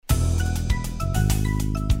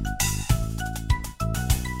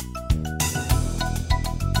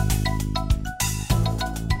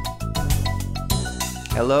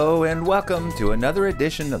Hello and welcome to another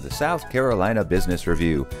edition of the South Carolina Business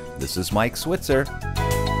Review. This is Mike Switzer.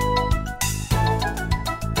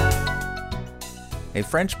 A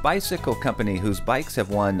French bicycle company whose bikes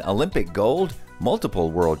have won Olympic gold,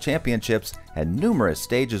 multiple world championships, and numerous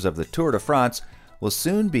stages of the Tour de France will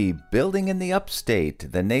soon be building in the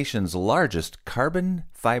Upstate, the nation's largest carbon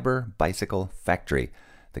fiber bicycle factory.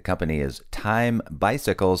 The company is Time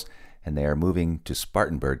Bicycles, and they are moving to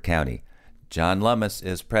Spartanburg County. John Lummus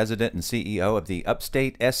is president and CEO of the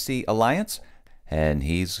Upstate SC Alliance, and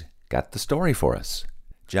he's got the story for us.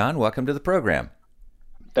 John, welcome to the program.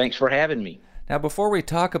 Thanks for having me. Now, before we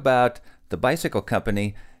talk about the bicycle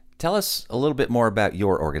company, tell us a little bit more about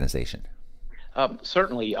your organization.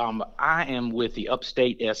 Certainly. I am with the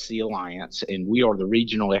Upstate SC Alliance, and we are the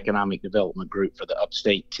regional economic development group for the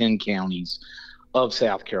upstate 10 counties of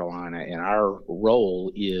South Carolina. And our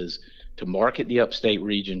role is to market the upstate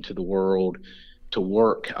region to the world, to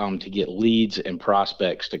work to get leads and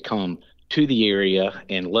prospects to come to the area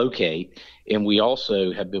and locate. And we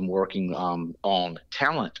also have been working on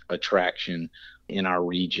talent attraction in our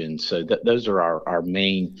region. So those are our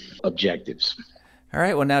main objectives. All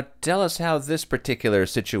right. Well, now tell us how this particular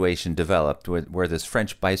situation developed, where this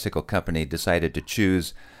French bicycle company decided to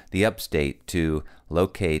choose the upstate to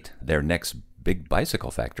locate their next big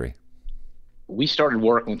bicycle factory. We started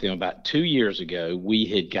working with them about 2 years ago. We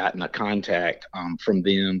had gotten a contact from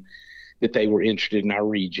them that they were interested in our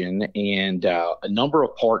region, and a number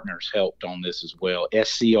of partners helped on this as well.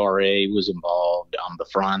 SCRA was involved, the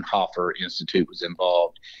Fraunhofer Institute was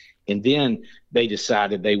involved, and then they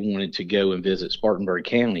decided they wanted to go and visit Spartanburg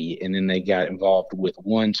County, and then they got involved with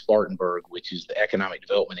One Spartanburg, which is the economic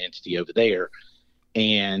development entity over there.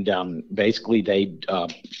 And basically they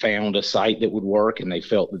found a site that would work, and they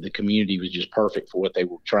felt that the community was just perfect for what they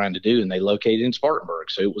were trying to do, and they located in Spartanburg.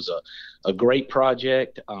 So it was a great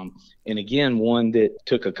project, and again, one that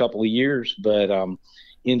took a couple of years, but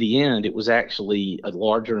in the end, it was actually a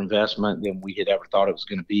larger investment than we had ever thought it was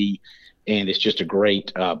going to be, and it's just a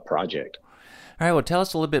great project. All right, well, tell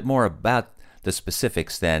us a little bit more about the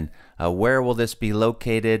specifics then. Where will this be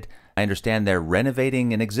located? I understand they're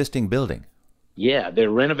renovating an existing building. Yeah, they're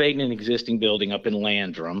renovating an existing building up in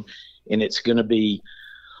Landrum, and it's going to be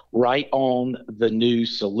right on the new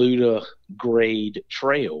Saluda Grade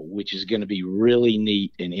Trail, which is going to be really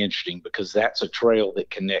neat and interesting because that's a trail that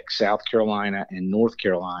connects South Carolina and North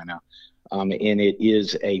Carolina, and it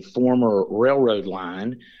is a former railroad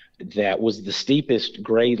line that was the steepest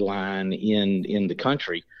grade line in the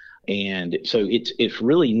country. And so it's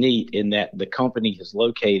really neat in that the company is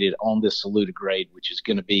located on this Saluda Grade, which is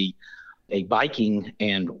going to be a biking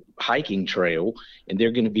and hiking trail, and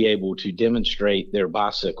they're going to be able to demonstrate their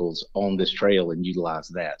bicycles on this trail and utilize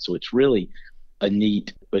that. So it's really a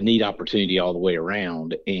neat opportunity all the way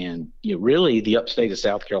around. And really the upstate of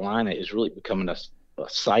South Carolina is really becoming a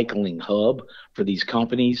cycling hub for these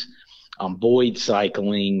companies. Boyd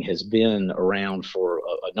Cycling has been around for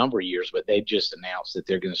a number of years, but they've just announced that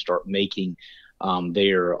they're going to start making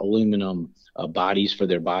their aluminum bodies for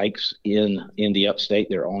their bikes in the upstate.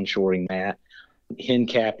 They're onshoring that.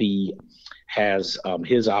 Hencappy has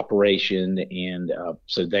his operation, and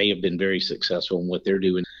so they have been very successful in what they're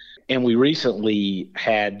doing. And we recently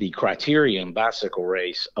had the Criterium bicycle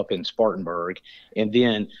race up in Spartanburg, and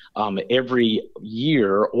then every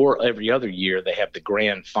year or every other year they have the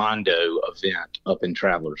Grand Fondo event up in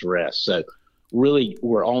Travelers Rest. So really,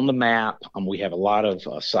 we're on the map. We have a lot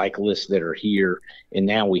of cyclists that are here, and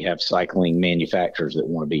now we have cycling manufacturers that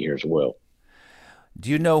want to be here as well. Do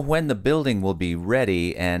you know when the building will be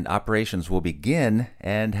ready and operations will begin,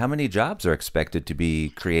 and how many jobs are expected to be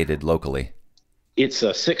created locally? It's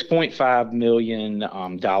a $6.5 million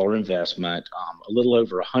investment. A little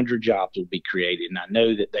over 100 jobs will be created, and I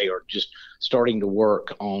know that they are just starting to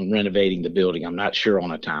work on renovating the building. I'm not sure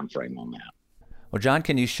on a time frame on that. Well, John,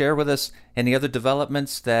 can you share with us any other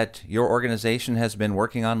developments that your organization has been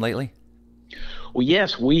working on lately? Well,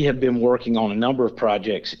 yes, we have been working on a number of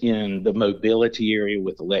projects in the mobility area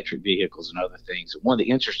with electric vehicles and other things. One of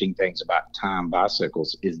the interesting things about Time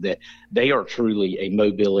Bicycles is that they are truly a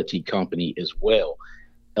mobility company as well.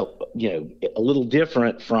 A little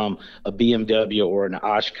different from a BMW or an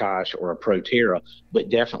Oshkosh or a Proterra, but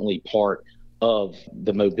definitely part of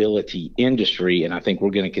the mobility industry, and I think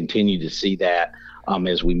we're going to continue to see that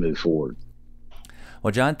as we move forward.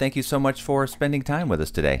 Well, John, thank you so much for spending time with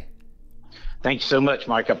us today. Thanks so much,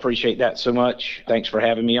 Mike. I appreciate that so much. Thanks for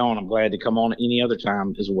having me on. I'm glad to come on any other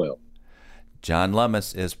time as well. John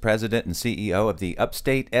Lummus is president and CEO of the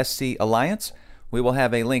Upstate SC Alliance. We will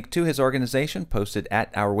have a link to his organization posted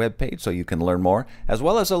at our webpage so you can learn more, as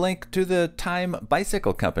well as a link to the Time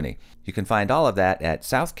Bicycle Company. You can find all of that at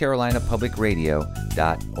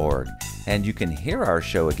southcarolinapublicradio.org. And you can hear our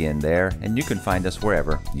show again there, and you can find us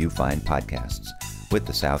wherever you find podcasts. With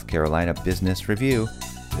the South Carolina Business Review,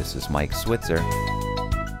 this is Mike Switzer.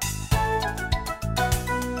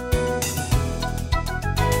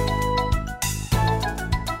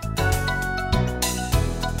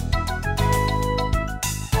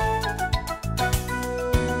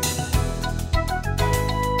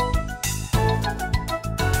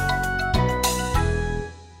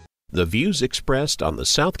 The views expressed on the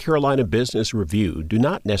South Carolina Business Review do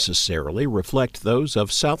not necessarily reflect those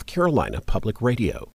of South Carolina Public Radio.